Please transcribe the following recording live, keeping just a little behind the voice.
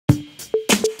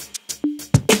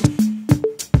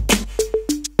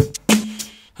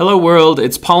Hello world,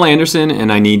 it's Paul Anderson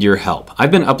and I need your help.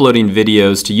 I've been uploading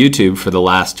videos to YouTube for the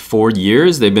last 4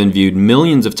 years. They've been viewed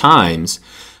millions of times,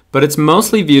 but it's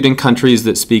mostly viewed in countries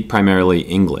that speak primarily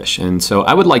English. And so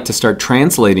I would like to start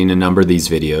translating a number of these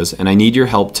videos, and I need your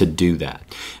help to do that.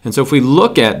 And so if we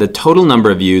look at the total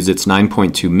number of views, it's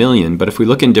 9.2 million, but if we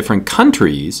look in different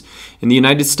countries, in the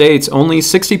United States, only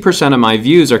 60% of my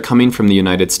views are coming from the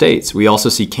United States. We also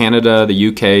see Canada, the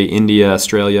UK, India,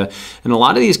 Australia, and a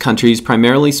lot of these countries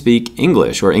primarily speak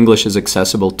English, or English is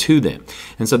accessible to them.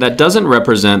 And so that doesn't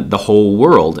represent the whole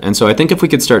world. And so I think if we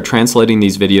could start translating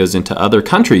these videos into other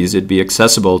countries, it'd be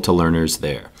accessible to learners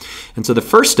there. And so the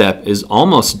first step is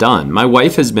almost done. My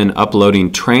wife has been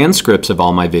uploading transcripts of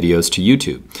all my videos to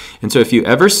YouTube. And so if you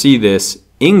ever see this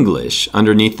English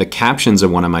underneath the captions of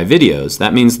one of my videos,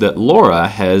 that means that Laura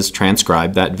has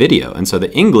transcribed that video. And so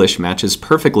the English matches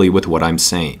perfectly with what I'm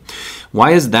saying.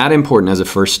 Why is that important as a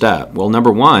first step? Well,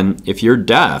 number one, if you're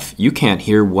deaf, you can't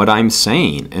hear what I'm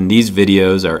saying, and these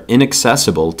videos are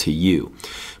inaccessible to you.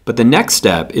 But the next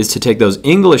step is to take those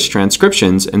English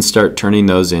transcriptions and start turning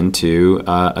those into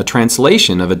a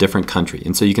translation of a different country.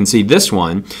 And so you can see this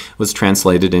one was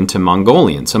translated into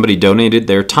Mongolian. Somebody donated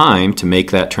their time to make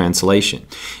that translation.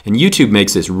 And YouTube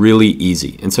makes this really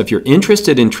easy. And so if you're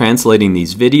interested in translating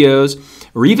these videos,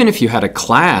 or even if you had a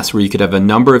class where you could have a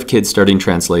number of kids starting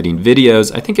translating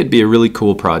videos, I think it'd be a really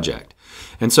cool project.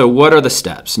 And so what are the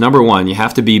steps? Number one, you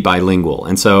have to be bilingual.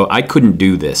 And so I couldn't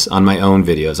do this on my own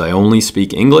videos. I only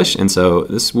speak English, and so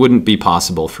this wouldn't be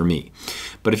possible for me.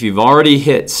 But if you've already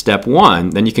hit step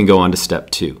one, then you can go on to step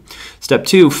two. Step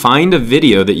two, find a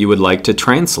video that you would like to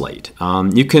translate.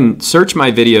 You can search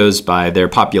my videos by their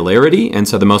popularity, and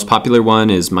so the most popular one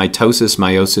is mitosis,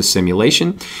 meiosis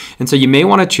simulation. And so you may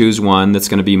want to choose one that's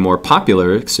going to be more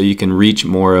popular so you can reach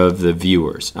more of the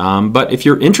viewers. But if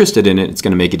you're interested in it, it's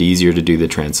going to make it easier to do the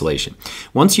translation.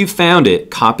 Once you've found it,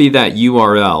 copy that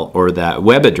URL or that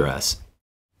web address,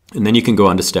 and then you can go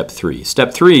on to step three.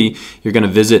 Step three, you're going to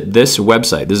visit this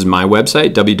website. This is my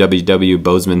website,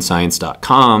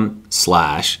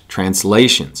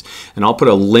 www.bozemanscience.com/translations. And I'll put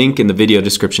a link in the video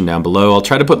description down below. I'll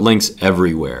try to put links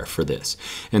everywhere for this.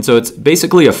 And so it's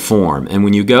basically a form. And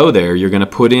when you go there, you're going to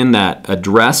put in that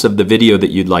address of the video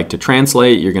that you'd like to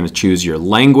translate. You're going to choose your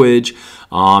language.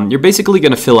 You're basically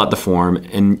going to fill out the form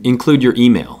and include your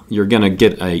email. You're going to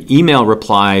get an email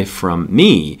reply from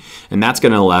me, and that's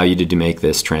going to allow you to make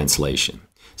this translation.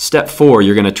 Step four,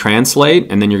 you're going to translate,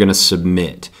 and then you're going to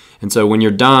submit. And so when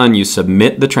you're done, you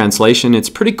submit the translation. It's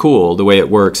pretty cool the way it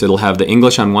works. It'll have the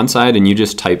English on one side, and you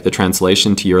just type the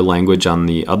translation to your language on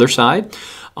the other side.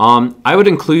 I would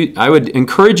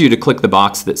encourage you to click the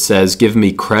box that says give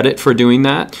me credit for doing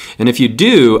that. And if you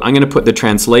do, I'm going to put the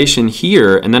translation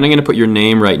here, and then I'm going to put your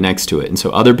name right next to it. And so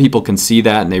other people can see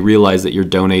that and they realize that you're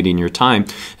donating your time.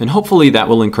 And hopefully that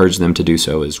will encourage them to do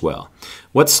so as well.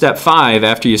 What's step five?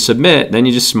 After you submit, then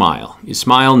you just smile. You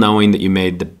smile knowing that you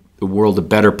made the world a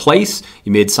better place.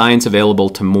 You made science available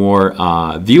to more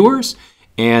viewers,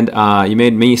 and you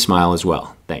made me smile as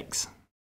well. Thanks.